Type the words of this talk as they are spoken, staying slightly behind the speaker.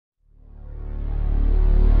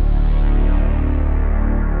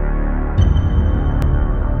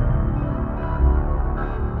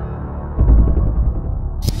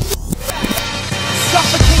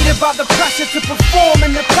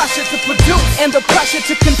and the pressure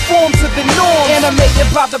to conform to the norm. Animated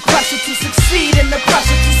by the pressure to succeed and the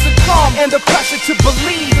pressure to succumb, and the pressure to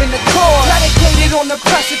believe in the cause. Predicated on the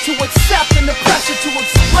pressure to accept and the pressure to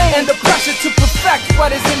explain, and the pressure to perfect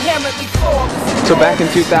what is inherently flawed. So back in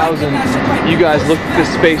 2000, you guys looked at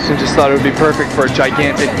this space and just thought it would be perfect for a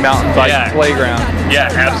gigantic mountain bike playground.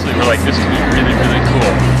 Yeah, absolutely. We're like, this could be really, really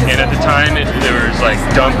cool. And at the time, there was like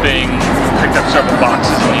dumping, picked up several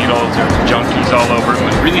boxes of needles, there was junkies all over. It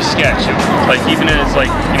was really sketch. It was like, even as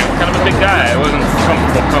like, you know, kind of a big guy, I wasn't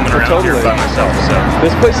comfortable coming around here by myself. So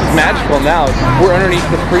this place is magical now. We're underneath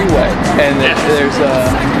the freeway, and there's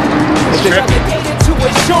it's trippy. A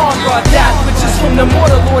genre that which is from the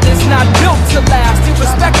mortal Lord is not built to last,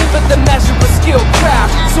 irrespective of the measure of skill craft.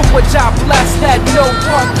 So what I bless that no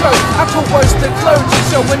one curse, I coerce the clergy,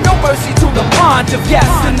 showing no mercy to the bond of yes,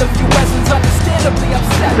 and the few essence understandably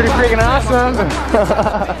upset. Pretty freaking awesome.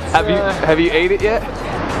 Have you ate it yet?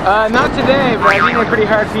 Not today, but I've eaten it pretty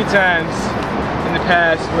hard a few times in the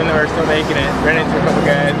past when they were still making it. Ran into a couple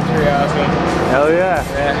guys. It's pretty awesome. Hell yeah.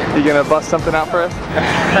 You gonna bust something out for us?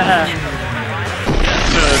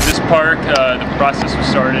 So this park, the process was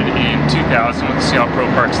started in 2000 with the Seattle Pro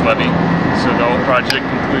Parks levy. So the whole project,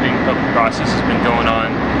 including public process, has been going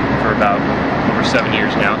on for about over 7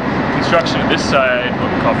 years now. Construction of this side,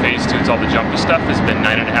 what we call phase 2, it's all the jumpy stuff, has been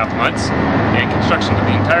 9.5 months. And construction of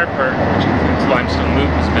the entire park, which includes limestone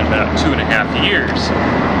loop, has been about 2.5 years.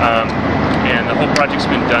 And the whole project's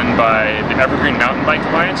been done by the Evergreen Mountain Bike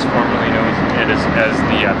Alliance, formerly known as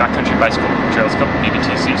the Backcountry Bicycle Trails Club,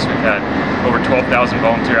 BBTC. So we've had over 12,000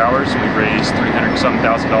 volunteer hours, and we've raised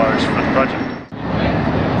 $300,000 for the project.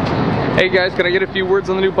 Hey guys, can I get a few words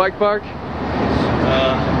on the new bike park?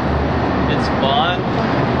 It's fun.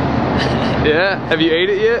 Yeah, have you ate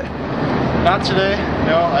it yet? Not today,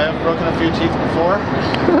 no. I have broken a few teeth before,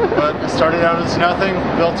 but it started out as nothing,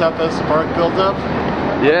 built up as the park built up.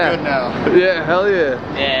 Yeah. Good now. Yeah, hell yeah.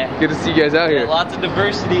 Yeah. Good to see you guys out here. Lots of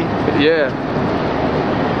diversity. Yeah.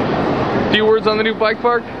 A few words on the new bike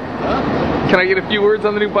park? Can I get a few words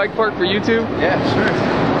on the new bike park for YouTube? Yeah, sure.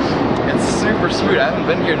 It's super sweet. I haven't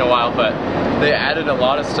been here in a while, but they added a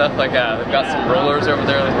lot of stuff. Like they've got some rollers over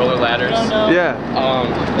there, like roller ladders. Yeah.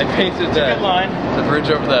 They painted the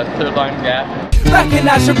bridge over the third line gap.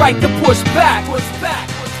 Recognize your right to push back.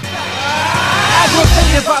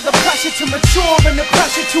 Aggravated by the pressure to mature and the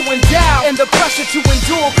pressure to endow and the pressure to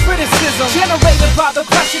endure criticism. Generated by the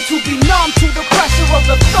pressure to be numb to the pressure of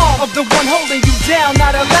the thumb of the one holding you down,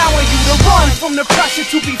 not allowing you to run from the pressure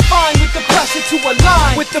to be fine with the pressure to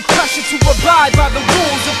align with the pressure to abide by the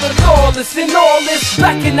rules of the law. Listen, all this,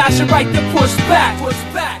 recognize your right to push back.